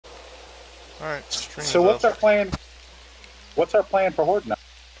Alright, string So is what's up. our plan? What's our plan for Horde now?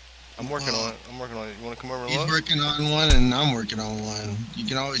 I'm working on it. I'm working on it. You want to come over and He's look? working on one and I'm working on one. You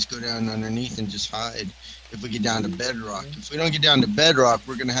can always go down underneath and just hide if we get down to bedrock. If we don't get down to bedrock,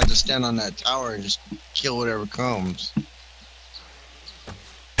 we're going to have to stand on that tower and just kill whatever comes.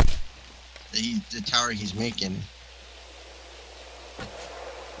 The tower he's making.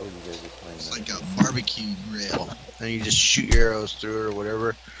 Oh, you guys are playing It's that. like a barbecue grill. And you just shoot your arrows through it or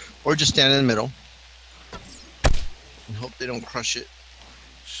whatever. Or just stand in the middle. And hope they don't crush it.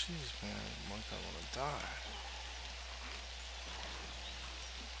 Jeez, man. Monk, I want to die.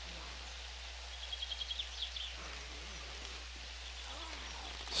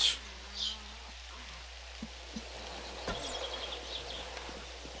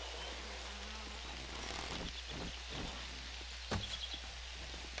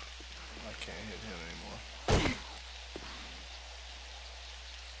 I can't hit him anymore.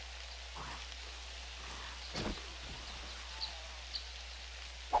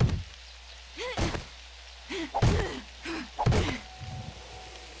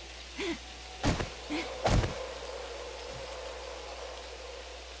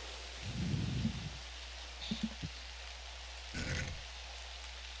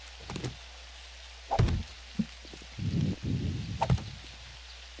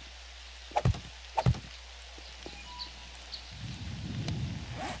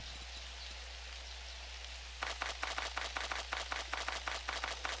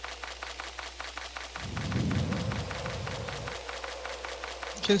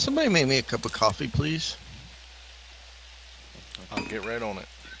 Can somebody make me a cup of coffee, please? I'll get right on it.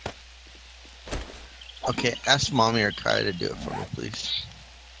 Okay, ask Mommy or Kai to do it for me, please.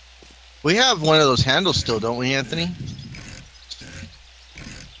 We have one of those handles still, don't we, Anthony?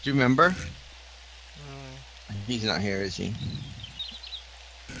 Do you remember? He's not here, is he?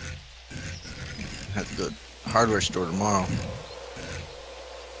 Have to go to the hardware store tomorrow.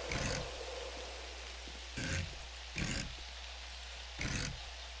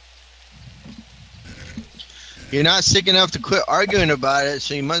 You're not sick enough to quit arguing about it,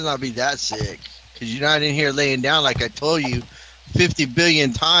 so you must not be that sick. Because you're not in here laying down like I told you 50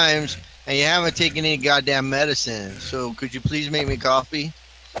 billion times, and you haven't taken any goddamn medicine. So could you please make me coffee?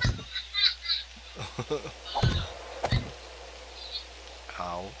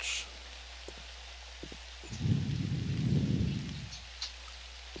 Ouch.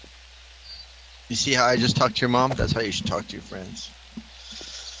 You see how I just talked to your mom? That's how you should talk to your friends.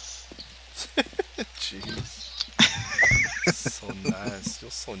 Jeez. So nice. You're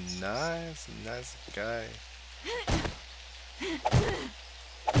so nice. Nice guy.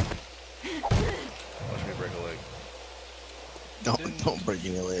 Watch me break a leg. Don't break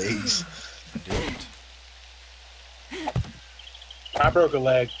any legs. I didn't. I broke a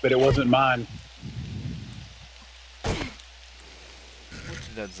leg, but it wasn't mine. What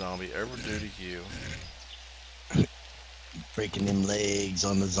did that zombie ever do to you? Breaking them legs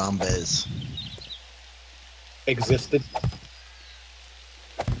on the zombies. Existed.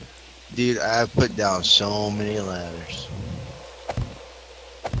 Dude, I've put down so many ladders.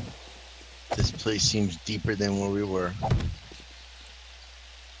 This place seems deeper than where we were.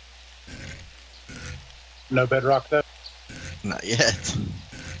 No bedrock though. Not yet.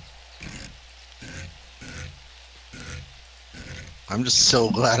 I'm just so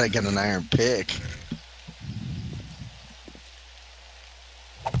glad I got an iron pick.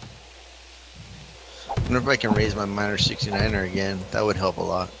 I wonder if I can raise my miner 69er again. That would help a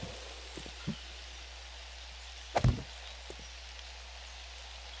lot.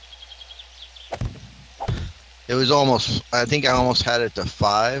 It was almost, I think I almost had it to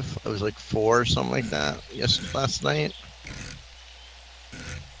 5. It was like 4 or something like that last night.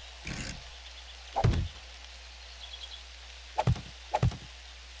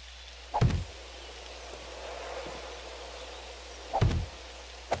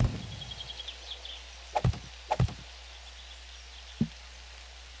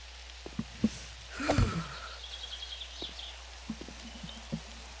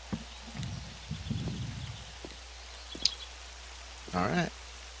 Alright.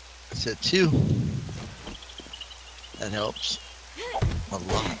 That's it too. That helps a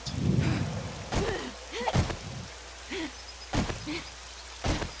lot.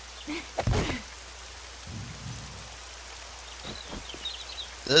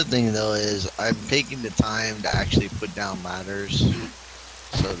 The other thing though is I'm taking the time to actually put down ladders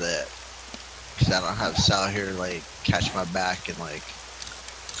so that, because I don't have Sal here like catch my back and like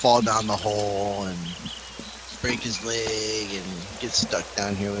fall down the hole and break his leg and get stuck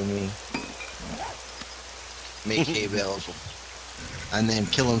down here with me. Make hay bales. and then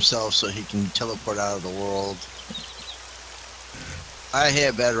kill himself so he can teleport out of the world. I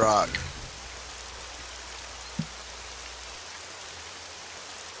hit bedrock.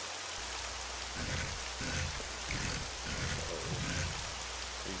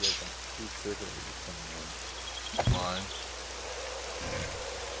 You guys are too sick of it coming in. Mine.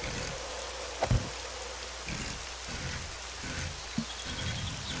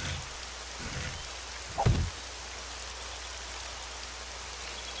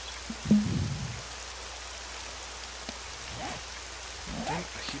 Damn,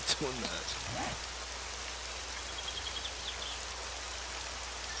 I keep doing that.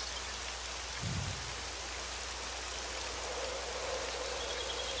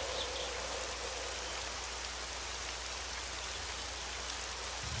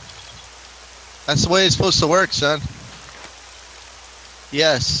 That's the way it's supposed to work, son.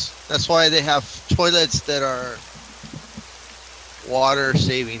 Yes, that's why they have toilets that are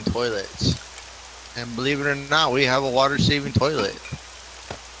water-saving toilets. And believe it or not, we have a water-saving toilet.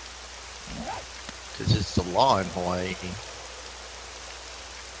 Because it's the law in Hawaii.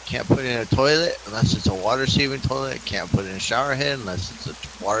 Can't put in a toilet unless it's a water-saving toilet. Can't put in a shower head unless it's a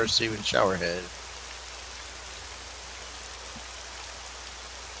water-saving shower head.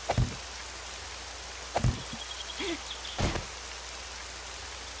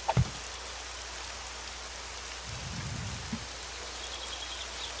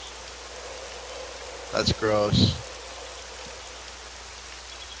 That's gross.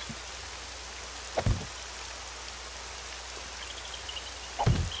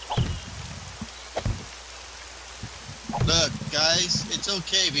 Look, guys, it's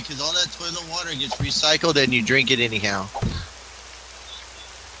okay because all that toilet water gets recycled and you drink it anyhow.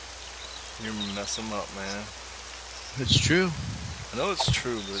 You're gonna mess them up, man. It's true. I know it's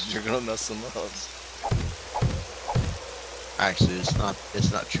true, but you're gonna mess them up. Actually, it's not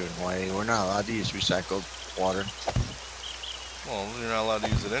true in Hawaii. We're not allowed to use recycled water. Well, you're not allowed to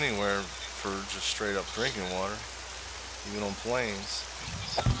use it anywhere for just straight up drinking water, even on planes.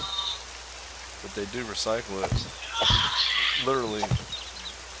 But they do recycle it. Literally,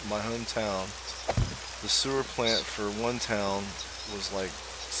 my hometown, the sewer plant for one town was like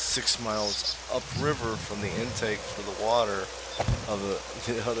 6 miles upriver from the intake for the water of the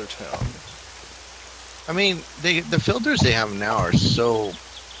other town. I mean, the filters they have now are so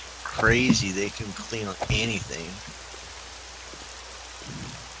crazy. They can clean anything.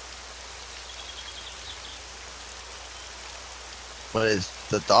 But it's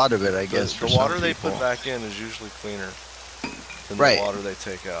the thought of it, I guess. The water they put back in is usually cleaner than the water they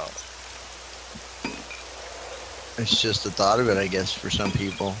take out. It's just the thought of it, I guess, for some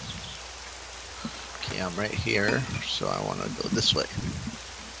people. Okay, I'm right here, so I want to go this way.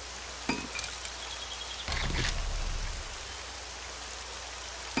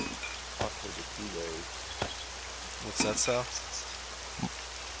 What's that, Sal?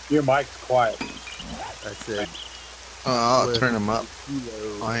 Your mic's quiet. I said, Oh, I'll turn them up.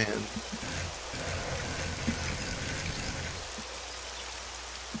 I am.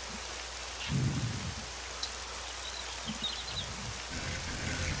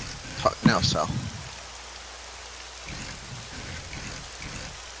 Talk now, Sal.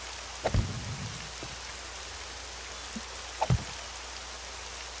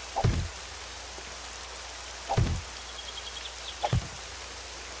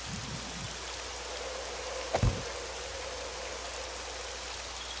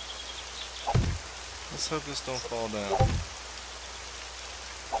 Let's hope this don't fall down.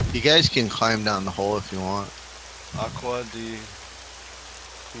 You guys can climb down the hole if you want. Aqua di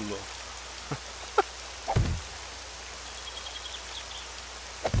culo.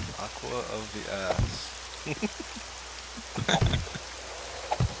 Aqua of the ass.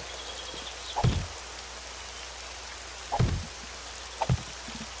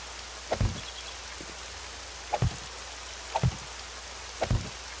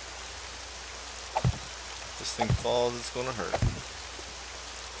 If this thing falls, it's gonna hurt.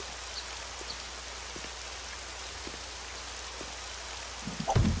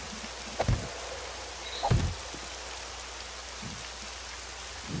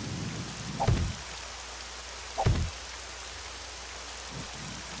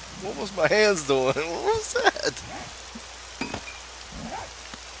 What was my hands doing? What was that?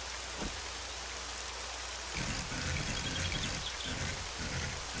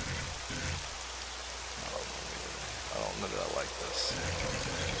 I don't know that I like this.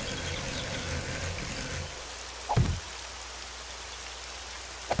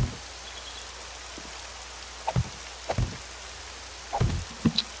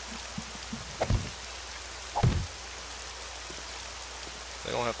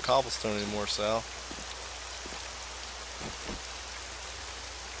 cobblestone anymore, Sal.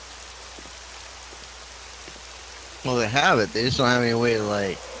 Well, they have it. They just don't have any way to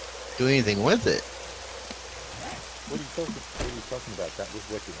like do anything with it. What are you talking about? That was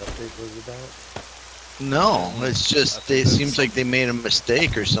what the update was about? No, it's I just think it seems that's- like they made a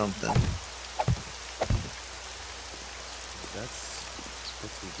mistake or something. That's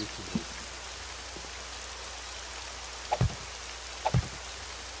ridiculous.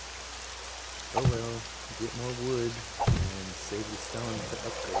 Oh well, get more wood and save the stone to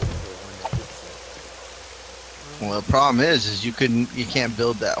upgrade for when they fix it. Well, the problem is you can't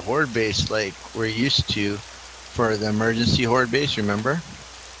build that horde base like we're used to for the emergency horde base. Remember,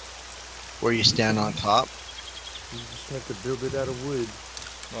 where you stand on top. You just have to build it out of wood.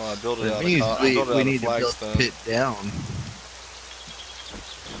 No, I built it That out means of I built it we out of need to build the flagstone. pit down.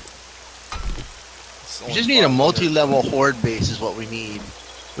 It's We only just need a 500. multi-level horde base is what we need.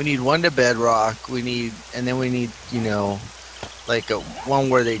 We need one to bedrock. And then we need, like a one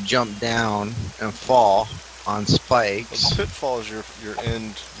where they jump down and fall on Well, spikes. the pitfall is your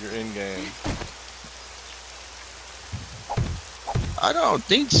end game. I don't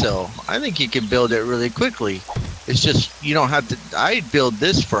think so. I think you can build it really quickly. It's just you don't have to. I build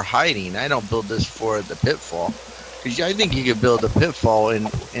this for hiding. I don't build this for the pitfall. Because I think you could build a pitfall in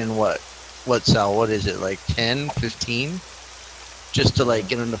what Sal? What is it, like 10, 15? Just to like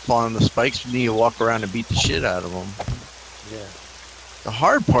get them to fall on the spikes. You need to walk around and beat the shit out of them. Yeah. The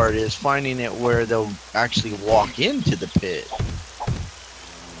hard part is finding it where they'll actually walk into the pit.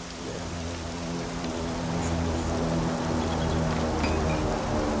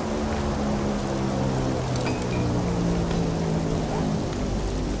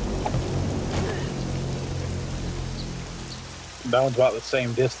 That one's about the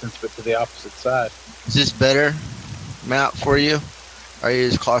same distance, but to the opposite side. Is this better map for you? Are you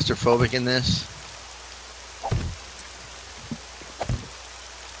as claustrophobic in this?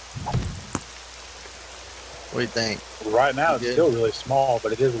 What do you think? Right now, it's Good. still really small,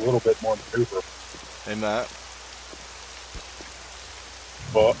 but it is a little bit more maneuverable. Hey Matt.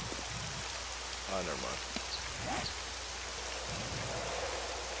 But Oh, never mind.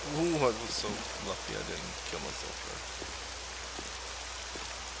 Ooh, I was so lucky I didn't kill myself there.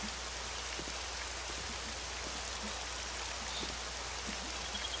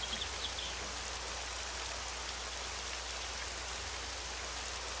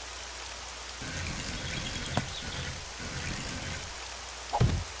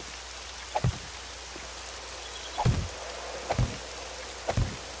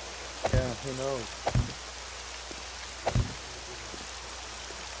 Yeah, who knows?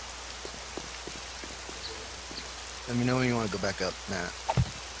 Let me know when you want to go back up, Matt.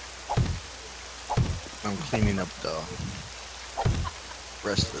 I'm cleaning up the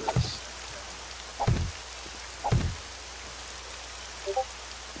rest of this.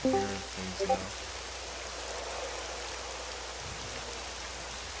 Hearing things now.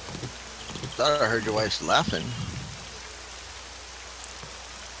 Thought I heard your wife's laughing.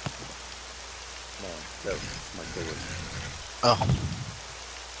 No, that's my coworker. Oh,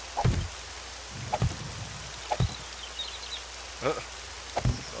 Oh,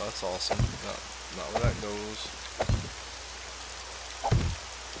 that's awesome. Not where that goes.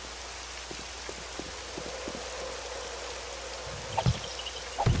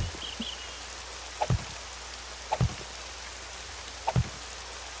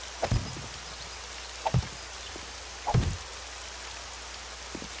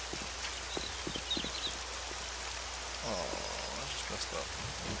 Oh, I just messed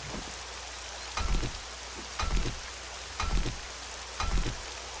up.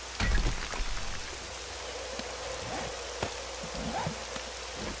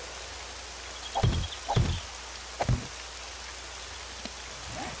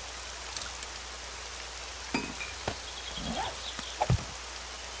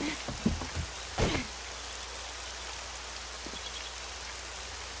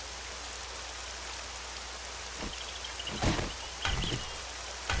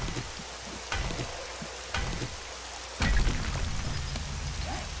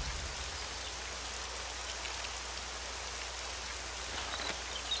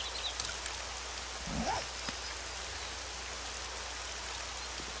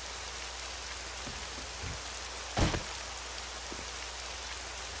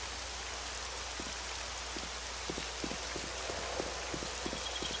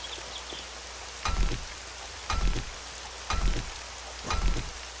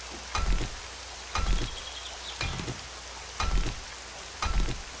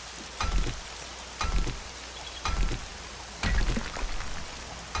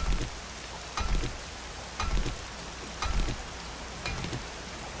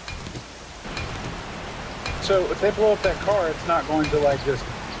 So if they blow up that car, it's not going to like just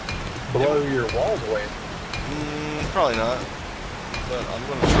blow your walls away. Probably not. But I'm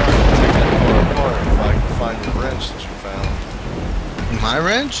gonna try and take that car apart if I can find the wrench that you found. My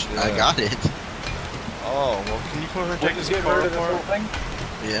wrench? Yeah. I got it. Oh, well, can you come over and take Take this get car rid of this whole apart?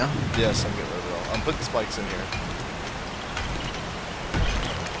 thing. Yeah. Yes, I'm getting rid of it all. I'm putting spikes in here.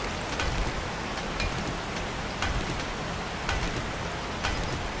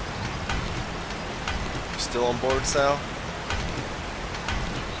 Still on board, Sal?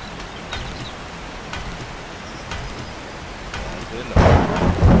 Good enough.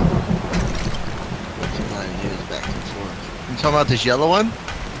 What's the line here is back and forth. You talking about this yellow one? No,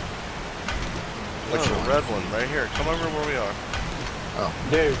 Which the one? red one, right here. Come over where we are. Oh.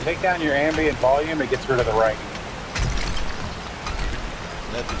 Dude, take down your ambient volume. It gets rid of the writing.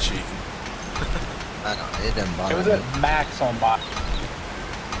 That'd be cheating. I don't know. It doesn't It bother was me. at max on my.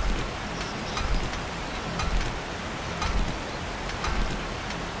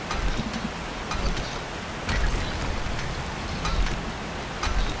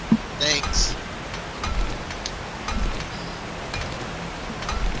 Thanks.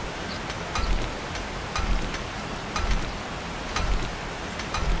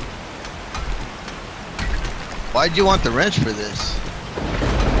 Why'd you want the wrench for this?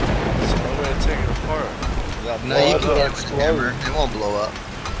 It's the only way to take it apart. Without No, blowing you it can up. get it with a hammer. It won't blow up.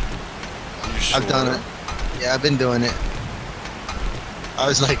 You sure? I've done it. Yeah, I've been doing it. I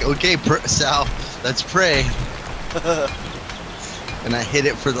was like, okay, Sal, let's pray. And I hit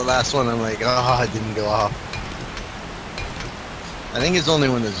it for the last one. I'm like, oh, it didn't go off. I think it's only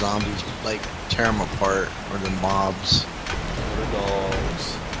when the zombies like tear them apart or the mobs. For the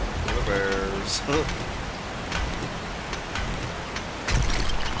dogs. For the bears.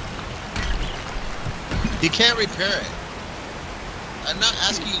 You can't repair it. I'm not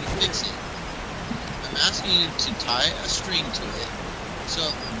asking you to fix it. I'm asking you to tie a string to it so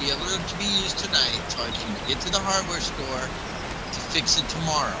it will be able to be used tonight so I can get to the hardware store to fix it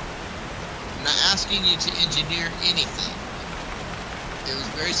tomorrow. I'm not asking you to engineer anything. It was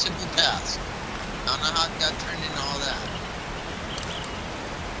a very simple task. I don't know how it got turned into all that.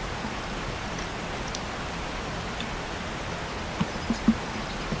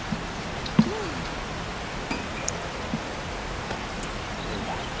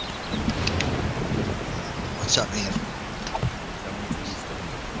 What's up, man?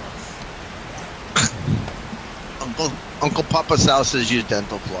 Uncle Papa's house says use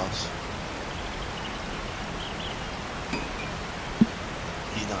dental floss.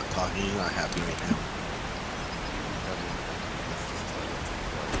 He's not talking. He's not happy right now.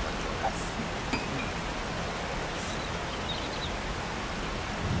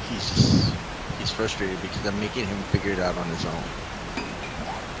 He's frustrated because I'm making him figure it out on his own.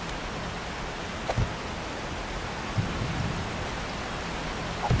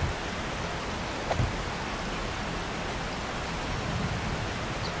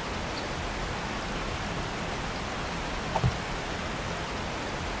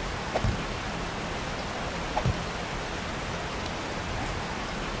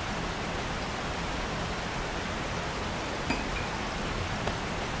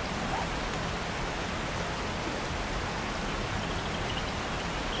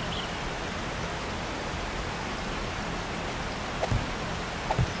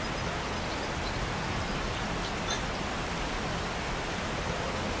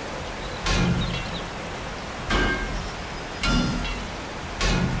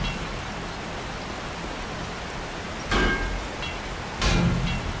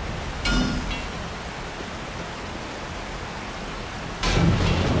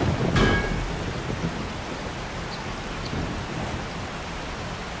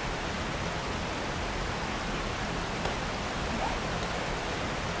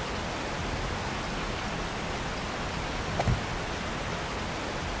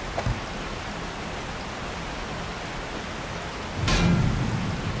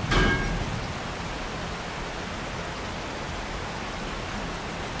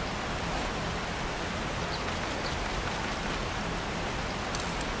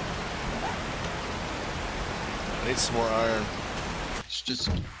 I need some more iron. It's just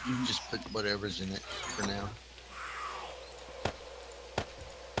you can just put whatever's in it for now.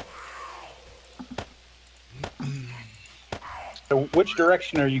 So which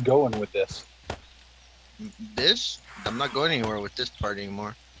direction are you going with this? This? I'm not going anywhere with this part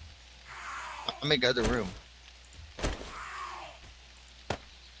anymore. I'll make other room.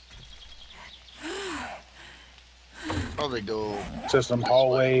 Probably go. So some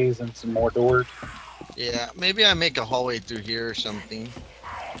hallways and some more doors. Yeah, maybe I make a hallway through here or something.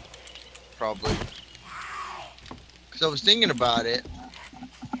 Probably. So I was thinking about it.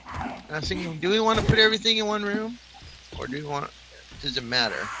 And I was thinking, do we want to put everything in one room, or do we want? Does it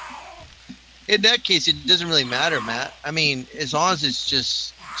matter? In that case, it doesn't really matter, Matt. I mean, as long as it's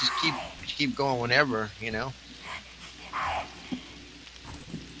just keep going whenever, you know.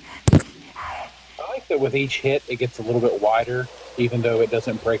 I like that with each hit, it gets a little bit wider, even though it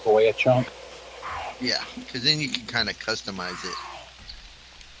doesn't break away a chunk. Yeah, because then you can kind of customize it.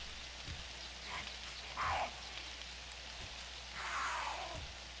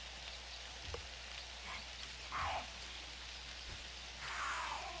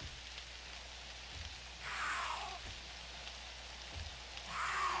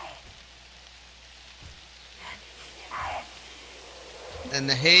 And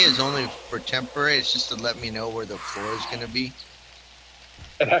the hay is only for temporary. It's just to let me know where the floor is going to be.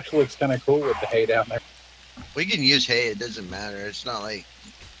 It actually looks kind of cool with the hay down there. We can use hay. It doesn't matter. It's not like,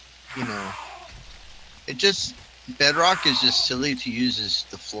 you know, it just, bedrock is just silly to use as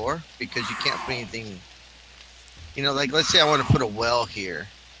the floor because you can't put anything, you know, like let's say I want to put a well here.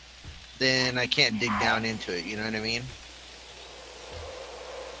 Then I can't dig down into it. You know what I mean?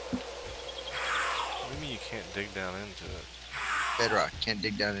 What do you mean you can't dig down into it? Bedrock. Can't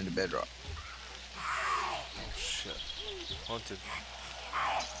dig down into bedrock. Oh shit. Haunted.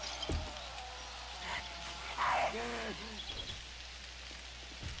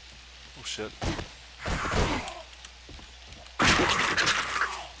 Oh shit.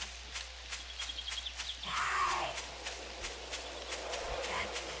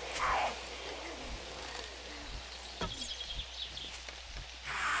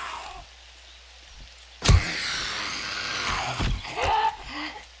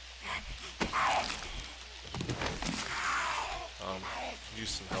 Use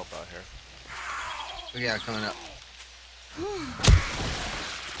some help out here. Oh, yeah, coming up.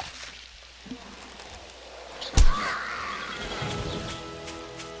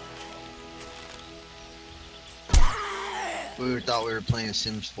 Thought we were playing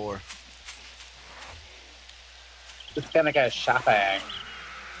Sims 4. It's kind of got shopping.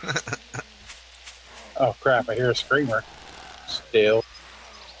 Oh crap! I hear a screamer. Still.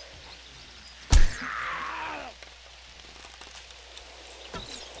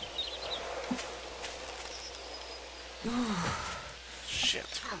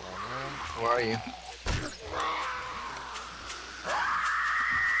 Shit. Come on, man. Where are you?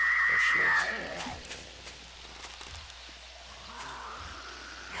 There she is.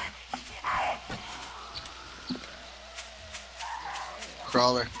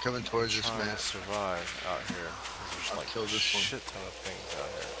 Crawler coming towards us, Trying to man. survive out here. 'Cause there's like kill a this one. shit ton of things out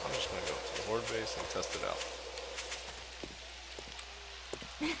here. I'm just gonna go to the Horde base and test it out.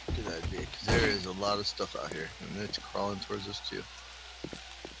 Good idea, because there is a lot of stuff out here, and it's crawling towards us too.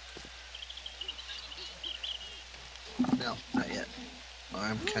 No, not yet.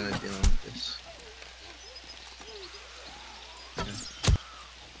 I'm kind of dealing with this.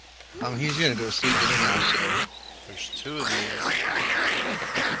 Yeah. He's gonna go sleep anyhow, so. There's two of these.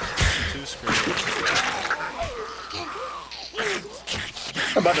 Two screens.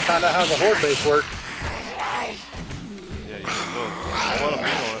 I'm about to find out how the Horde base works. Yeah, you can go. I'll let them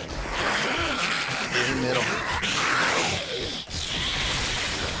be on it. He's in the middle.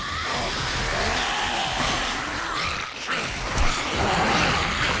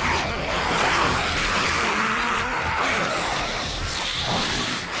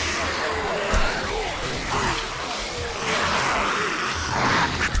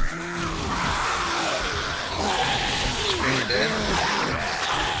 Screamer dead.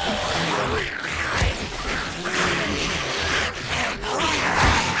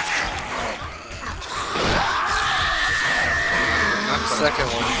 Second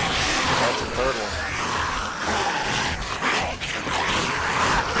one. That's a third one.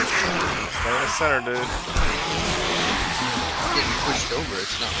 Stay in the center, dude. He's getting pushed over,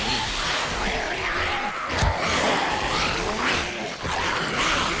 it's not me.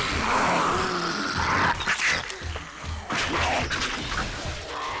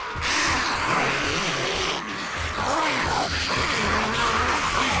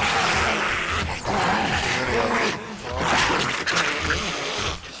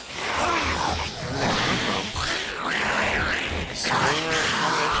 Screamer,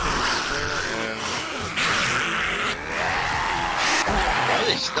 combination Screamer and... Why are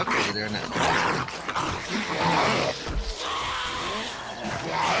they stuck over there now?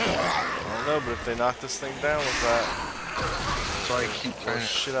 I don't know, but if they knock this thing down with that... So I keep Oh, trying to...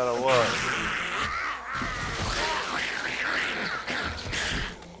 shit out of what?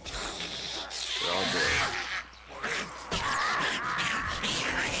 They're all dead.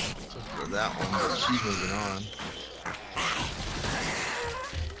 Except for that one, but she's moving on.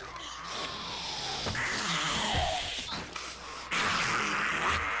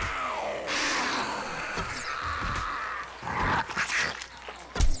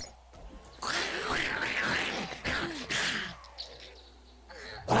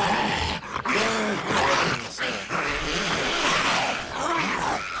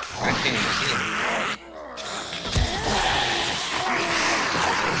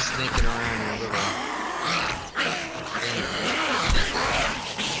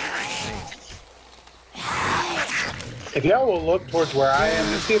 If y'all will look towards where I am,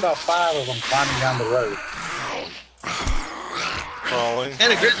 you'll see about 5 of them climbing down the road. Crawling.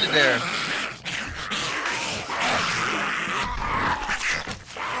 And a grizzly bear.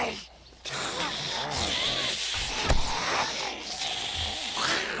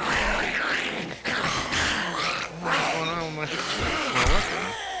 What's going on with my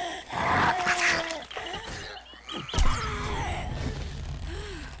weapon?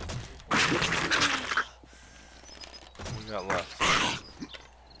 We got left.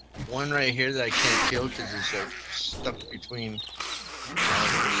 One right here that I can't kill because it's stuck between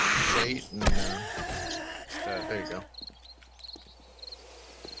plate and there you go.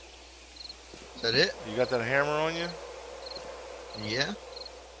 Is that it? You got that hammer on you? Yeah.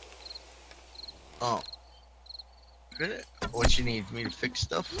 Oh. Good. What you need me to fix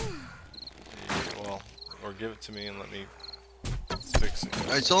stuff? Yeah, well, or give it to me and let me fix it.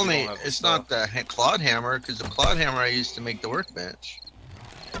 It's only, it's not the clod hammer, because the clod hammer I used to make the workbench.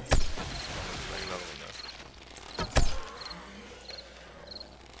 Make another one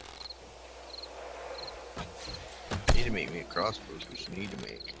You need to make me a crossbow, which you need to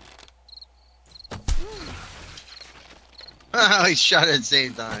make. Oh, he shot at the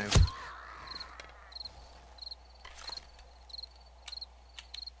same time.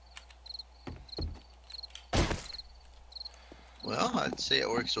 Well, I'd say it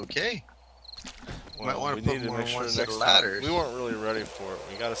works okay. Well, Might want we to put need to more make sure one set next of time. ladders. We weren't really ready for it.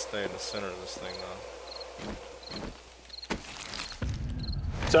 We got to stay in the center of this thing, though.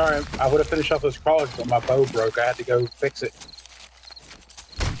 Sorry, I would have finished off those crawlers, but my bow broke. I had to go fix it.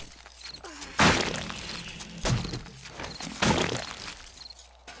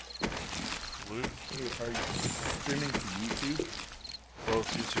 Loot, Hey, are you streaming to YouTube? both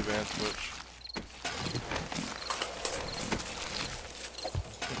YouTube and Twitch.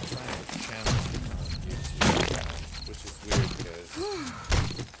 I can find a channel on YouTube, which is weird because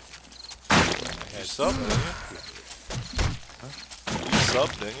I You had subbed, didn't you? You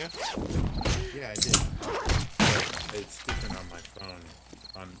subbed, didn't you? Yeah, I did. But it's different on my phone.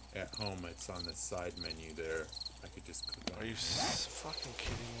 At home, it's on the side menu there. I could just click on Are you it. fucking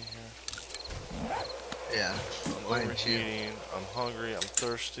kidding me here? Yeah. I'm Mine too. overheating. I'm hungry. I'm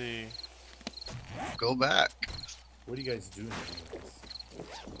thirsty. Go back. What are you guys doing anyways?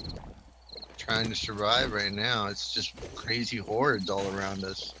 Trying to survive right now. It's just crazy hordes all around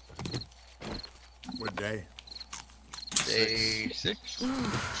us. What day? Day 6.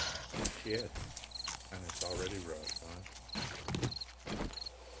 Shit. And it's already rough, huh?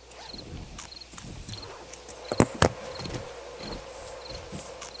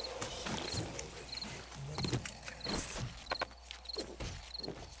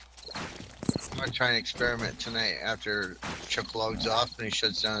 I'm gonna try and experiment tonight after Chuck logs off and he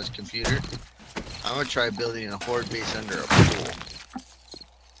shuts down his computer. I'm gonna try building a horde base under a pool.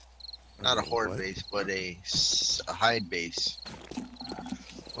 Not a horde What? base, but a hide base.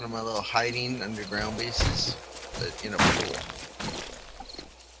 One of my little hiding underground bases, but in a pool.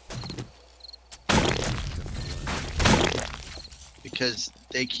 Because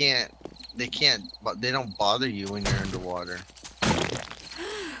they don't bother you when you're underwater.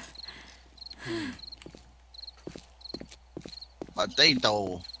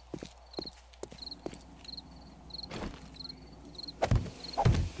 Potato.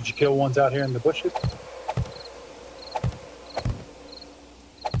 Did you kill ones out here in the bushes?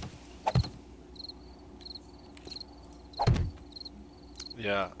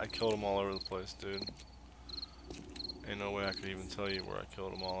 Yeah, I killed them all over the place, dude. Ain't no way I could even tell you where I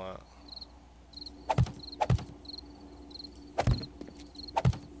killed them all at.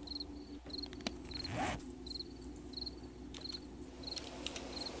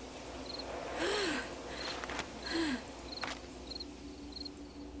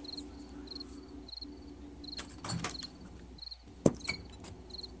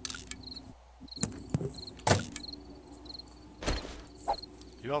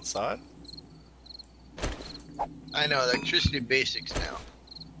 You outside? I know, electricity basics now.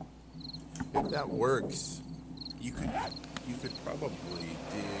 If that works, you could probably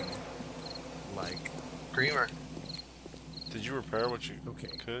dig like Creamer. Did you repair what you Okay.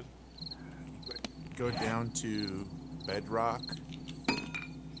 could? go down to bedrock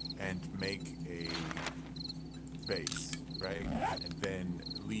and make a base, right? And then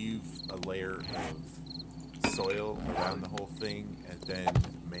leave a layer of soil around the whole thing, and then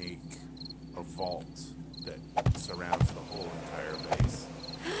make a vault that surrounds the whole entire base.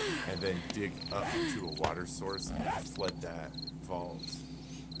 And then dig up to a water source and flood that vault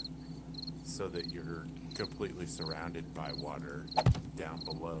so that you're completely surrounded by water down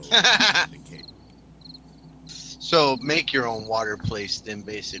below the cave. So make your own water place then,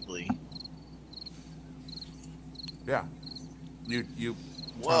 basically. Yeah. You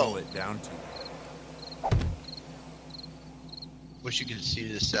tunnel Whoa. it down to. Wish you could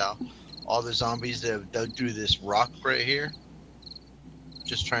see this, Sal. All the zombies that have dug through this rock right here,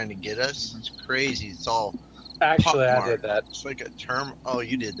 just trying to get us. It's crazy. It's all Actually, I did pockmarked. that. It's like a term. Oh,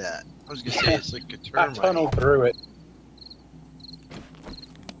 you did that. I was gonna say it's like a I termite. tunneled through it.